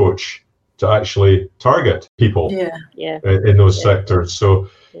approach to actually target people in those sectors. So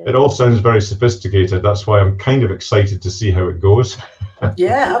it all sounds very sophisticated. That's why I'm kind of excited to see how it goes.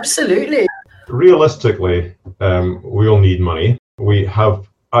 Yeah, absolutely. Realistically, we'll need money. We have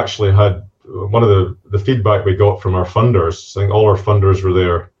actually had one of the feedback we got from our funders. I think all our funders were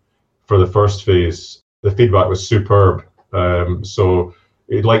there for the first phase. The feedback was superb. So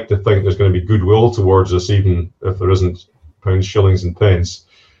you'd like to think there's going to be goodwill towards us, even if there isn't pounds, shillings and pence.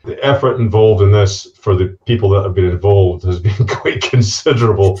 The effort involved in this for the people that have been involved has been quite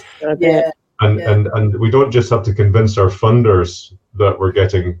considerable. And we don't just have to convince our funders that we're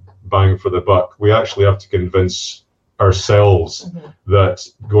getting bang for the buck. We actually have to convince ourselves that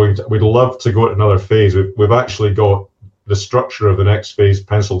we'd love to go to another phase. We've actually got the structure of the next phase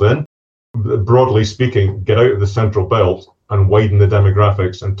penciled in. Broadly speaking, get out of the central belt and widen the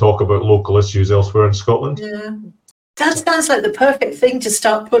demographics and talk about local issues elsewhere in Scotland. Yeah. That sounds like the perfect thing to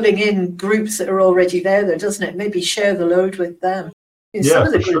start pulling in groups that are already there, doesn't it? Maybe share the load with them. Some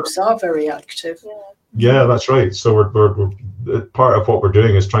of the groups are very active. Yeah, that's right. So we're part of what we're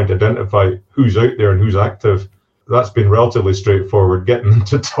doing is trying to identify who's out there and who's active. That's been relatively straightforward. Getting them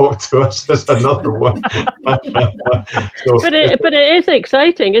to talk to us is another one. But it is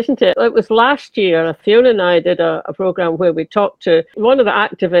exciting, isn't it? It was last year, Fiona and I did a programme where we talked to one of the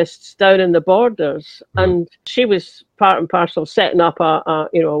activists down in the Borders, and she was part and parcel setting up a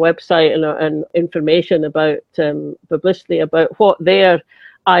website and information about publicity about what their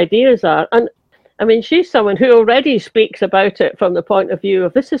ideas are. And I mean, she's someone who already speaks about it from the point of view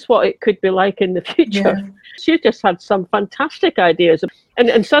of this is what it could be like in the future. Yeah. She just had some fantastic ideas.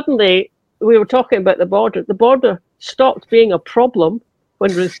 And suddenly we were talking about the border. The border stopped being a problem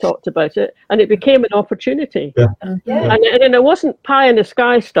when Ruth talked about it, and it became an opportunity. Yeah. And it wasn't pie in the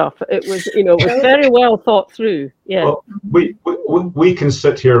sky stuff. It was, it was very well thought through. Yeah. Well, we can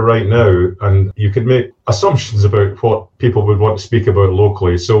sit here right now and you can make assumptions about what people would want to speak about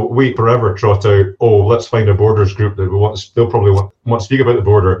locally. So we forever trot out, let's find a borders group that they'll probably want to speak about the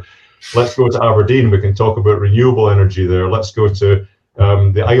border. Let's go to Aberdeen. We can talk about renewable energy there. Let's go to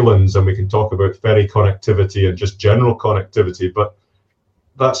the islands and we can talk about ferry connectivity and just general connectivity. But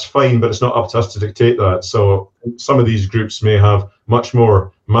that's fine, but it's not up to us to dictate that. So some of these groups may have much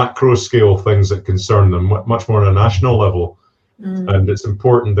more macro scale things that concern them, much more on a national level. And it's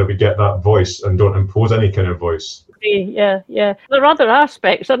important that we get that voice and don't impose any kind of voice. Yeah. There are other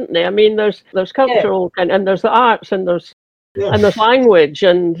aspects, aren't there? I mean, there's cultural and there's the arts and there's language.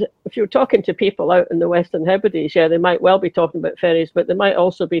 And if you're talking to people out in the Western Hebrides, they might well be talking about ferries, but they might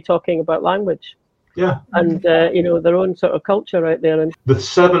also be talking about language. Yeah. And, their own sort of culture out there. And the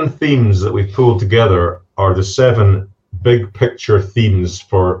 7 themes that we pulled together are the 7 big picture themes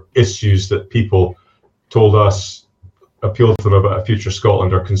for issues that people told us appeal to them about a future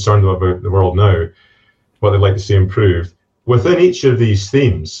Scotland or concerned them about the world now, what they'd like to see improved. Within each of these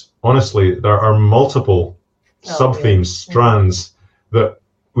themes, honestly, there are multiple sub-themes, strands that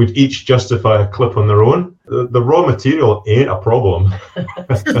would each justify a clip on their own. The raw material ain't a problem.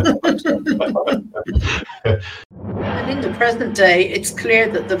 And in the present day, it's clear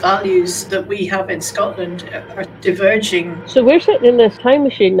that the values that we have in Scotland are diverging. So we're sitting in this time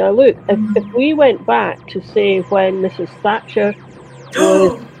machine now. Look, if we went back to say when Mrs. Thatcher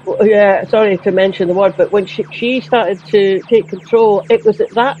was, sorry to mention the word, but when she started to take control, it was at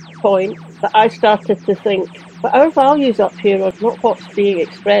that point that I started to think, but our values up here are not what's being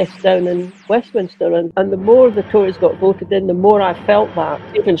expressed down in Westminster. And the more the Tories got voted in, the more I felt that,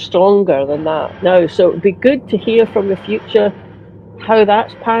 even stronger than that now. So it'd be good to hear from the future how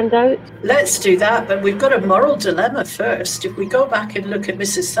that's panned out. Let's do that, but we've got a moral dilemma first. If we go back and look at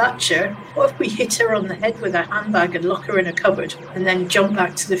Mrs. Thatcher, what if we hit her on the head with a handbag and lock her in a cupboard and then jump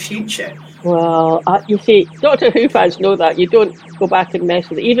back to the future? Well, you see, Doctor Who fans know that. You don't go back and mess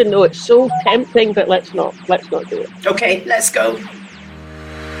with it, even though it's so tempting, but let's not do it. Okay, let's go.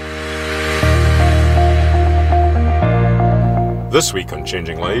 This week on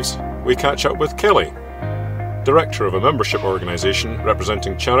Changing Lives, we catch up with Kelly, Director of a membership organisation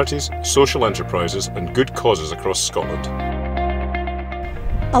representing charities, social enterprises and good causes across Scotland.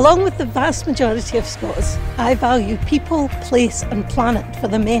 Along with the vast majority of Scots, I value people, place and planet for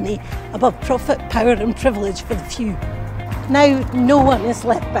the many above profit, power and privilege for the few. Now no one is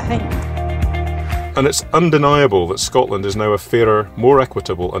left behind. And it's undeniable that Scotland is now a fairer, more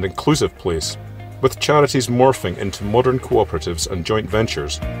equitable and inclusive place, with charities morphing into modern cooperatives and joint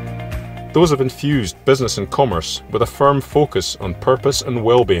ventures. Those have infused business and commerce with a firm focus on purpose and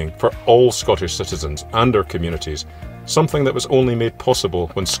well-being for all Scottish citizens and their communities, something that was only made possible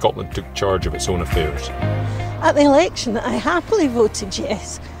when Scotland took charge of its own affairs. At the election, I happily voted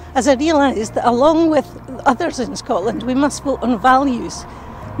yes, as I realised that along with others in Scotland, we must vote on values,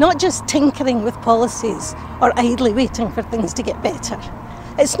 not just tinkering with policies or idly waiting for things to get better.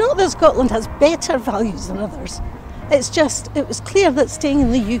 It's not that Scotland has better values than others. It's just, it was clear that staying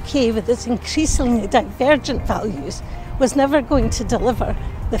in the UK with its increasingly divergent values was never going to deliver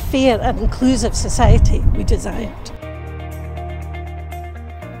the fair and inclusive society we desired.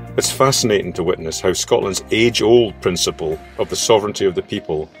 It's fascinating to witness how Scotland's age-old principle of the sovereignty of the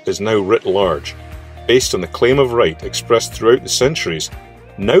people is now writ large, based on the claim of right expressed throughout the centuries,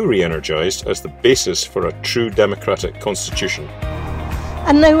 now re-energised as the basis for a true democratic constitution.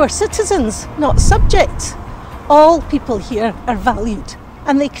 And now we're citizens, not subjects. All people here are valued,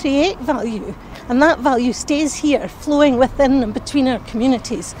 and they create value, and that value stays here, flowing within and between our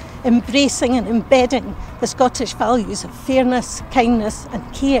communities, embracing and embedding the Scottish values of fairness, kindness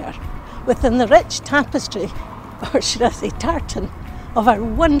and care within the rich tapestry, or should I say tartan, of our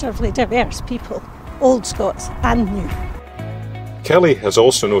wonderfully diverse people, old Scots and new. Kelly has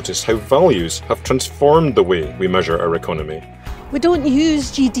also noticed how values have transformed the way we measure our economy. We don't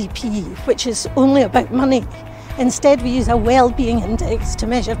use GDP, which is only about money. Instead, we use a well-being index to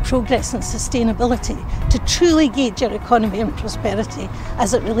measure progress and sustainability, to truly gauge our economy and prosperity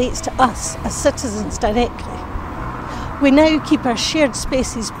as it relates to us as citizens directly. We now keep our shared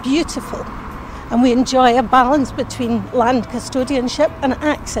spaces beautiful, and we enjoy a balance between land custodianship and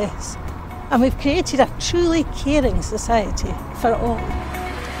access. And we've created a truly caring society for all.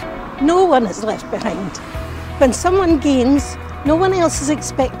 No one is left behind. When someone gains, no one else is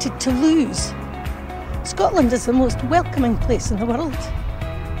expected to lose. Scotland is the most welcoming place in the world.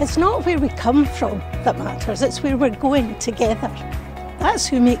 It's not where we come from that matters, it's where we're going together. That's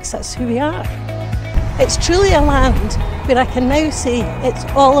who makes us who we are. It's truly a land where I can now say it's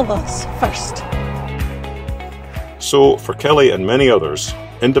all of us first. So, for Kelly and many others,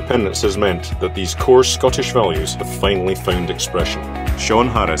 independence has meant that these core Scottish values have finally found expression. Sean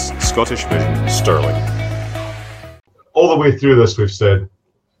Harris, Scottish Vision, Stirling. All the way through this, we've said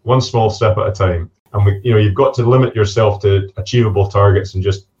one small step at a time. And you've got to limit yourself to achievable targets and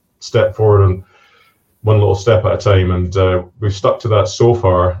just step forward on one little step at a time. And we've stuck to that so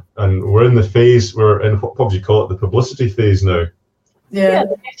far. And we're in what would you call it, the publicity phase now. Yeah,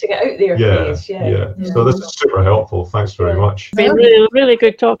 the to get out there phase. Yeah. So this is super helpful. Thanks very much. It's been really, really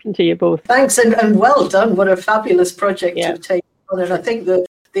good talking to you both. Thanks, and well done. What a fabulous project you've taken on. And I think that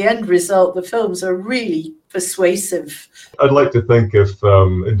the end result, the films are really persuasive. I'd like to think of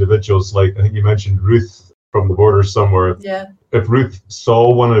individuals like, I think you mentioned Ruth from the Borders somewhere. Yeah. If Ruth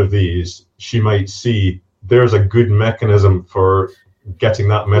saw one of these, she might see there's a good mechanism for getting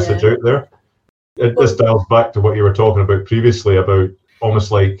that message out there. This dials back to what you were talking about previously about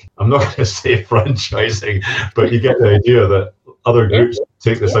almost like, I'm not going to say franchising, but you get the idea that other groups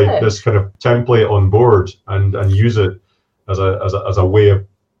take this kind of template on board and use it as a way of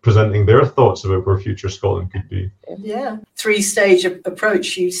presenting their thoughts about where future Scotland could be. Yeah. 3-stage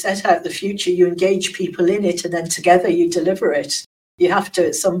approach. You set out the future, you engage people in it, and then together you deliver it. You have to,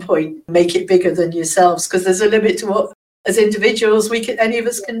 at some point, make it bigger than yourselves, because there's a limit to what, as individuals, any of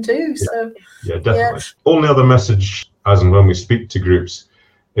us can do. So, yeah, definitely. Only other message, as and when we speak to groups,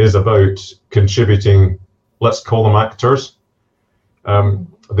 is about contributing, let's call them actors.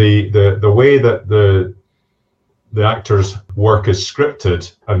 The way that the actors' work is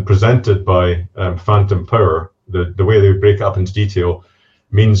scripted and presented by Phantom Power, the way they break it up into detail,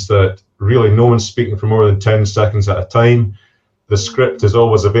 means that really no one's speaking for more than 10 seconds at a time. The script is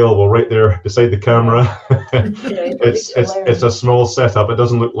always available right there beside the camera. It's a small setup. It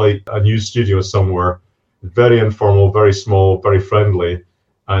doesn't look like a news studio somewhere. Very informal, very small, very friendly.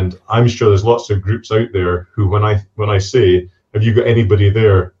 And I'm sure there's lots of groups out there who, when I say, have you got anybody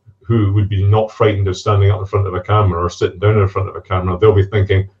there who would be not frightened of standing up in front of a camera or sitting down in front of a camera, they'll be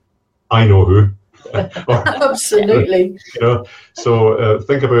thinking, I know who. Absolutely. So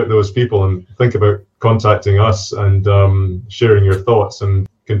think about those people and think about contacting us and sharing your thoughts and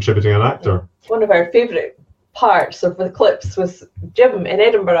contributing an actor. One of our favourite parts of the clips was Jim in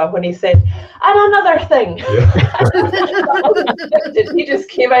Edinburgh when he said, and another thing. Yeah. He just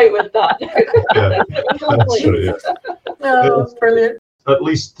came out with that. Yeah, that's right, yeah. Oh, brilliant. At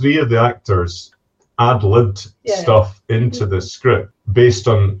least 3 of the actors ad-libbed stuff into the script based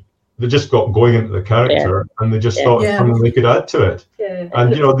on, they just got going into the character and they just thought something they could add to it. Yeah.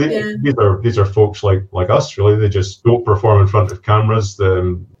 And you know, these are folks like us, really. They just don't perform in front of cameras.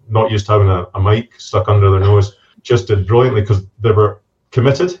 They're not used to having a mic stuck under their nose. Just did brilliantly because they were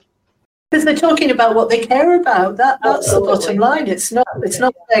committed. Because they're talking about what they care about. That's the bottom line. It's not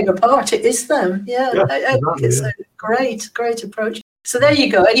playing a part. It is them. Yeah, exactly, it's a great approach. So there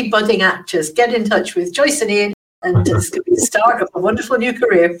you go. Any budding actors, get in touch with Joyce and Ian, and it's going to be the start of a wonderful new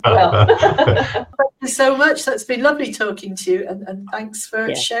career. Well, thank you so much. That's been lovely talking to you, and thanks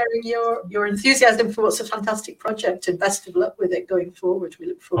for sharing your enthusiasm for what's a fantastic project, and best of luck with it going forward. We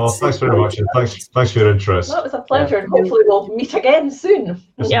look forward to thanks very much, and thanks for your interest. Well, it was a pleasure, and hopefully we'll meet again soon.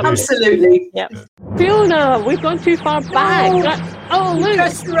 Yes, absolutely. Yep. Fiona, we've gone too far back. Look.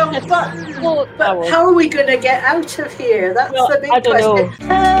 Press the wrong button. But how are we going to get out of here? That's the big question.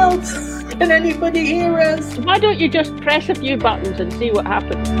 Help! Can anybody hear us? Why don't you just press a few buttons and see what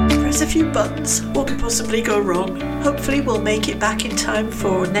happens? Press a few buttons. What could possibly go wrong? Hopefully we'll make it back in time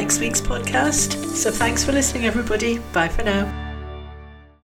for next week's podcast. So thanks for listening, everybody. Bye for now.